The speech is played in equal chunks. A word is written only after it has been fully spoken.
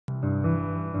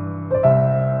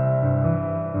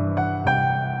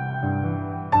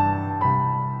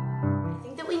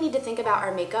think about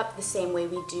our makeup the same way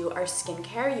we do our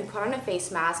skincare. You put on a face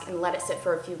mask and let it sit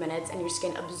for a few minutes and your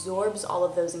skin absorbs all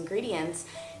of those ingredients.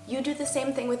 You do the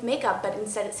same thing with makeup, but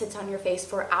instead it sits on your face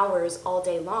for hours all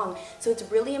day long. So it's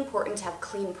really important to have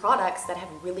clean products that have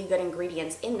really good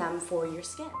ingredients in them for your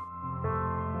skin.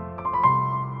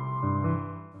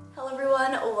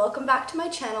 Welcome back to my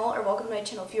channel, or welcome to my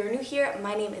channel if you're new here.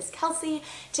 My name is Kelsey.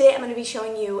 Today I'm going to be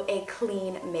showing you a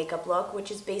clean makeup look,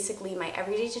 which is basically my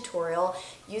everyday tutorial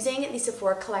using the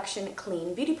Sephora Collection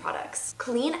clean beauty products.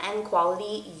 Clean and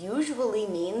quality usually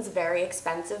means very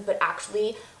expensive, but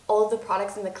actually all of the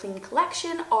products in the clean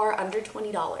collection are under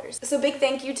 $20. So big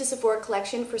thank you to Sephora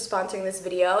Collection for sponsoring this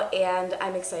video, and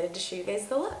I'm excited to show you guys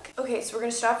the look. Okay, so we're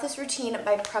going to start off this routine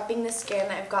by prepping the skin.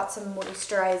 I've got some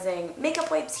moisturizing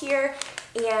makeup wipes here,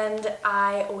 and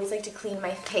I always like to clean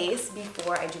my face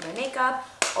before I do my makeup,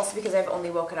 also because I've only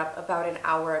woken up about an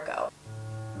hour ago.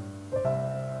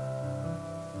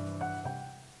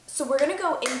 So we're going to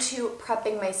go into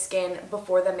prepping my skin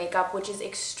before the makeup, which is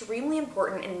extremely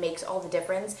important and makes all the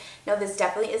difference. Now, this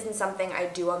definitely isn't something I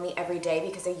do on the everyday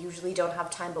because I usually don't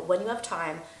have time, but when you have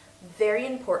time, very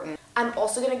important. I'm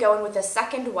also going to go in with a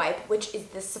second wipe, which is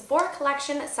the Sephora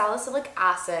Collection Salicylic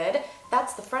Acid.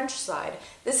 That's the French side.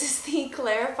 This is the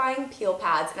clarifying peel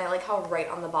pads, and I like how right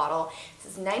on the bottle it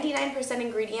says 99%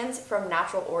 ingredients from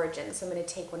natural origin. So I'm going to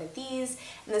take one of these,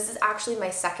 and this is actually my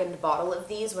second bottle of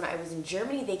these. When I was in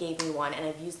Germany, they gave me one, and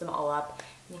I've used them all up,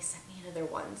 and they sent me another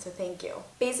one, so thank you.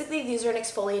 Basically, these are an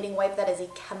exfoliating wipe that is a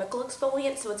chemical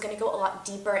exfoliant, so it's going to go a lot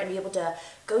deeper and be able to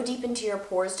go deep into your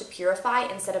pores to purify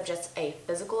instead of just a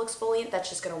physical exfoliant that's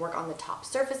just going to work on the top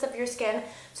surface of your skin.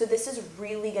 So this is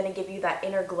really going to give you that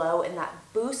inner glow and that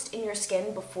boost in your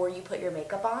skin before you put your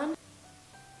makeup on.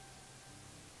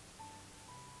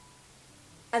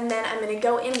 And then I'm going to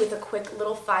go in with a quick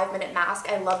little 5-minute mask.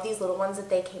 I love these little ones that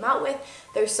they came out with.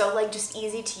 They're so just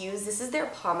easy to use. This is their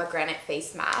pomegranate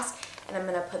face mask. And I'm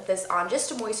going to put this on just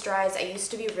to moisturize. I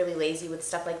used to be really lazy with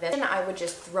stuff like this, and I would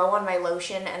just throw on my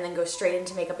lotion and then go straight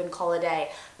into makeup and call it a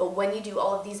day. But when you do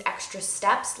all of these extra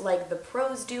steps like the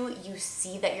pros do, you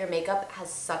see that your makeup has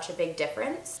such a big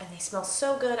difference. And they smell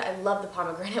so good. I love the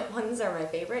pomegranate ones, are my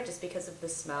favorite just because of the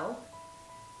smell.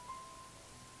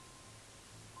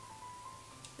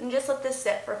 And just let this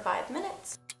sit for 5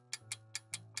 minutes.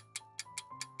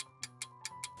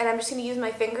 And I'm just going to use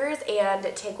my fingers and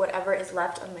take whatever is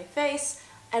left on my face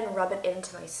and rub it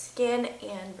into my skin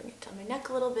and bring it down my neck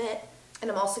a little bit.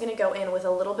 And I'm also going to go in with a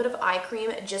little bit of eye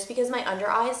cream just because my under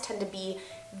eyes tend to be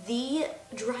the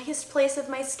driest place of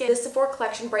my skin. The Sephora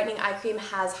Collection Brightening Eye Cream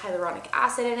has hyaluronic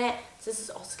acid in it, so this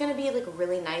is also going to be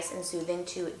really nice and soothing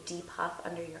to depuff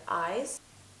under your eyes.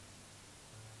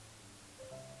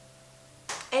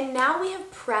 And now we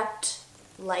have prepped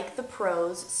like the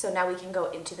pros, so now we can go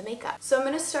into the makeup. So I'm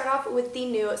going to start off with the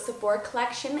new Sephora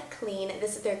Collection Clean.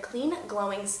 This is their Clean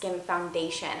Glowing Skin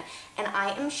Foundation, and I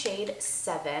am shade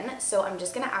 7, so I'm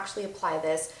just going to actually apply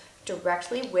this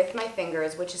directly with my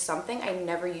fingers, which is something I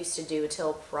never used to do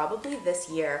till probably this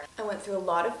year. I went through a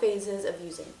lot of phases of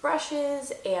using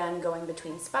brushes and going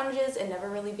between sponges and never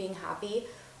really being happy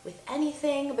with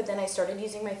anything, but then I started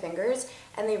using my fingers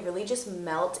and they really just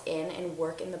melt in and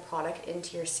work in the product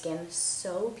into your skin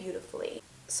so beautifully.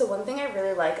 So one thing I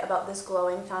really like about this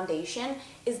glowing foundation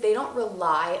is they don't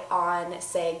rely on,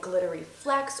 say, glittery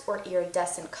flecks or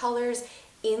iridescent colors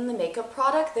in the makeup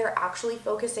product. They're actually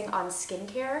focusing on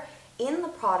skincare in the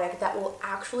product that will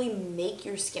actually make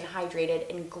your skin hydrated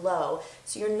and glow.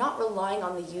 So you're not relying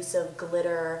on the use of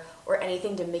glitter or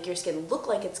anything to make your skin look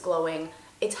like it's glowing.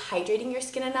 It's hydrating your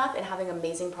skin enough and having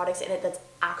amazing products in it that's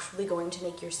actually going to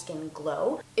make your skin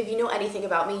glow. If you know anything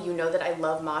about me, you know that I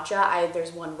love matcha.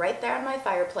 There's one right there in my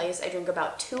fireplace. I drink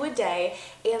about 2 a day,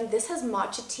 and this has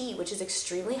matcha tea, which is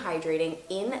extremely hydrating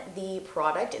in the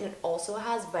product, and it also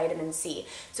has vitamin C.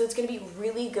 So it's going to be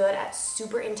really good at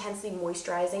super intensely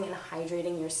moisturizing and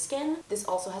hydrating your skin. This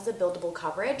also has a buildable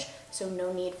coverage, so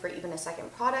no need for even a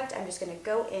second product. I'm just going to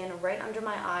go in right under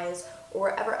my eyes or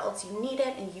wherever else you need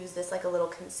it and use this like a little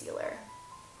concealer.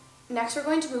 Next, we're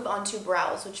going to move on to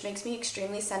brows, which makes me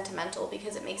extremely sentimental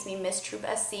because it makes me miss Troop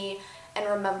SC and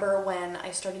remember when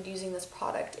I started using this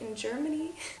product in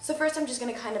Germany. So first, I'm just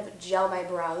going to kind of gel my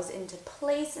brows into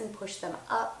place and push them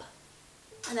up.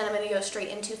 And then I'm going to go straight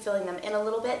into filling them in a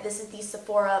little bit. This is the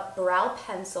Sephora Brow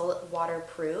Pencil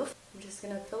Waterproof. I'm just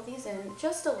going to fill these in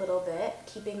just a little bit,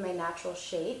 keeping my natural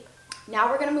shape. Now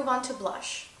we're going to move on to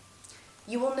blush.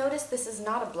 you will notice this is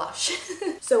not a blush.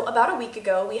 So about a week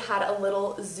ago, we had a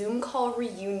little Zoom call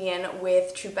reunion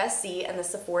with True Bestie and the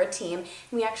Sephora team. And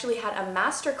we actually had a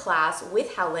master class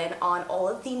with Helen on all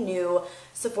of the new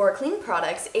Sephora Clean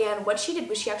products. And what she did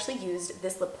was she actually used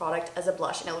this lip product as a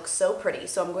blush, and it looks so pretty.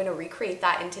 So I'm going to recreate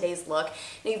that in today's look.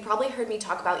 Now, you've probably heard me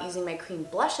talk about using my cream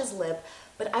blush as lip,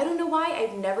 but I don't know why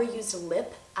I've never used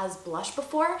lip as blush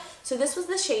before. So this was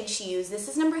the shade she used. This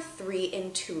is number 3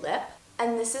 in Tulip.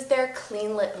 And this is their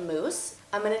Clean Lip Mousse.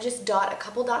 I'm going to just dot a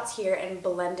couple dots here and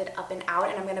blend it up and out,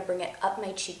 and I'm going to bring it up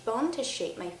my cheekbone to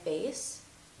shape my face.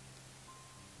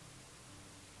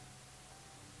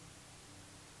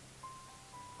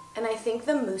 And I think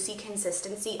the moussey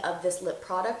consistency of this lip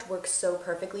product works so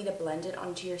perfectly to blend it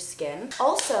onto your skin.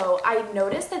 Also, I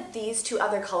noticed that these 2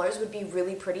 other colors would be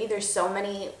really pretty. There's so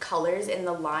many colors in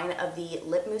the line of the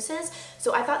lip mousses,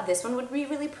 so I thought this one would be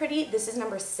really pretty. This is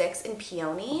number 6 in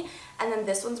Peony, and then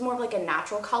this one's more of like a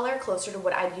natural color, closer to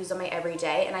what I'd use on my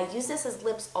everyday, and I use this as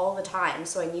lips all the time,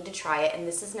 so I need to try it. And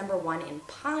this is number 1 in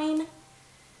Pine.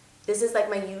 This is like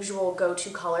my usual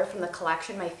go-to color from the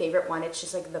collection, my favorite one. It's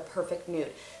just like the perfect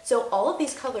nude. So all of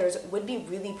these colors would be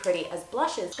really pretty as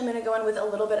blushes. I'm gonna go in with a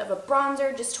little bit of a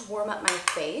bronzer just to warm up my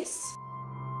face.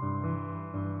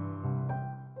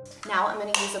 Now I'm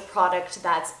gonna use a product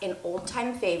that's an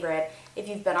old-time favorite. If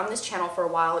you've been on this channel for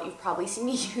a while, you've probably seen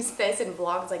me use this in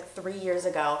vlogs like 3 years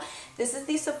ago. This is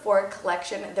the Sephora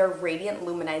collection, their Radiant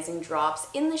Luminizing Drops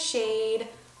in the shade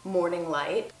Morning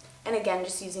Light. And again,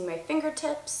 just using my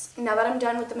fingertips. Now that I'm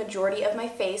done with the majority of my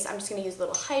face, I'm just gonna use a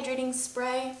little hydrating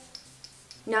spray.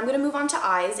 Now I'm gonna move on to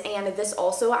eyes, and this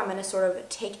also I'm gonna sort of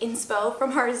take inspo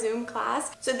from our Zoom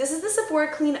class. So this is the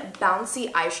Sephora Clean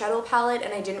Bouncy Eyeshadow Palette,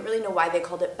 and I didn't really know why they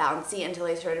called it bouncy until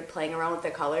I started playing around with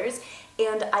the colors.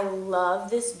 And I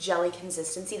love this jelly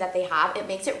consistency that they have. It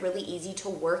makes it really easy to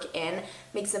work in,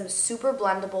 makes them super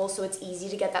blendable, so it's easy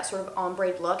to get that sort of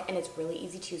ombre look, and it's really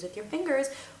easy to use with your fingers,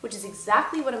 which is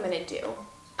exactly what I'm gonna do.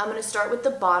 I'm gonna start with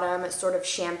the bottom sort of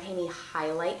champagne-y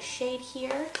highlight shade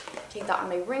here. Take that on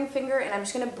my ring finger, and I'm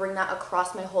just gonna bring that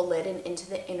across my whole lid and into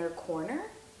the inner corner.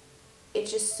 It's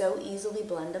just so easily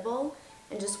blendable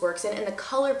and just works in, and the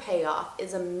color payoff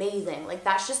is amazing. Like,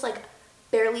 that's just like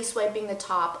barely swiping the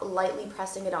top, lightly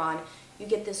pressing it on. You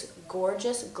get this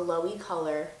gorgeous glowy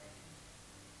color.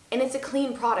 And it's a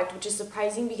clean product, which is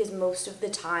surprising because most of the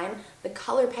time the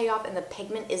color payoff and the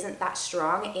pigment isn't that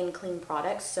strong in clean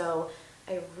products. So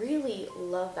I really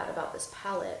love that about this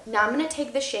palette. Now I'm going to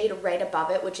take the shade right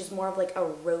above it, which is more of like a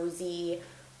rosy,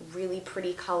 really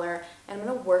pretty color, and I'm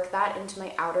going to work that into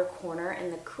my outer corner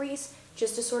in the crease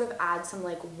just to sort of add some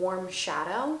like warm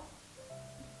shadow.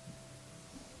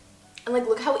 And like,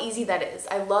 look how easy that is.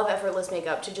 I love effortless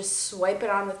makeup, to just swipe it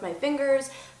on with my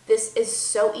fingers. This is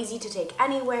so easy to take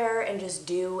anywhere and just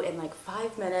do in like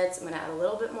 5 minutes. I'm gonna add a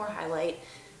little bit more highlight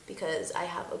because I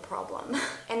have a problem.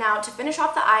 And now to finish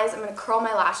off the eyes, I'm gonna curl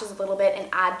my lashes a little bit and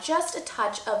add just a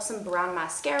touch of some brown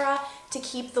mascara to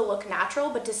keep the look natural,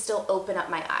 but to still open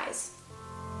up my eyes.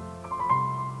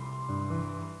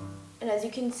 And as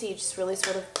you can see, just really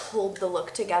sort of pulled the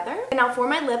look together. And now for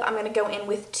my lip, I'm gonna go in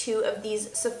with 2 of these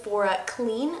Sephora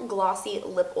Clean Glossy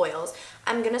Lip Oils.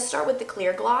 I'm gonna start with the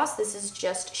clear gloss. This is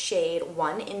just shade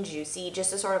 1 in Juicy,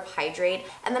 just to sort of hydrate.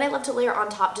 And then I love to layer on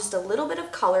top just a little bit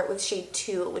of color with shade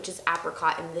 2, which is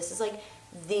Apricot. And this is like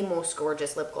the most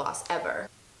gorgeous lip gloss ever.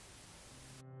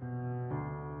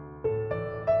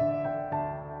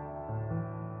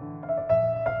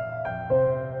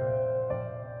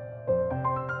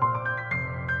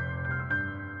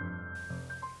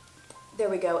 There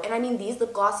we go. And I mean, these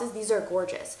lip glosses, these are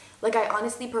gorgeous. Like, I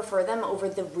honestly prefer them over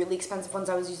the really expensive ones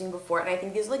I was using before, and I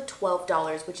think these are like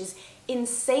 $12, which is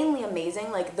insanely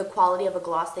amazing, like the quality of a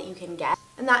gloss that you can get.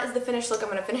 And that is the finished look. I'm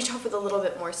gonna finish off with a little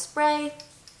bit more spray.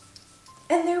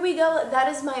 And there we go. That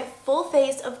is my full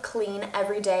face of clean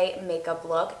everyday makeup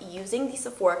look using the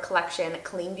Sephora collection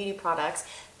clean beauty products.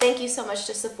 Thank you so much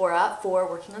to Sephora for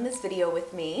working on this video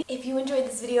with me. If you enjoyed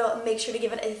this video, make sure to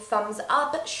give it a thumbs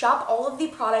up, shop all of the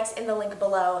products in the link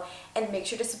below, and make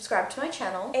sure to subscribe to my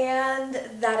channel. And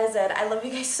that is it. I love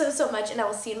you guys so much, and I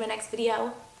will see you in my next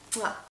video. Mwah.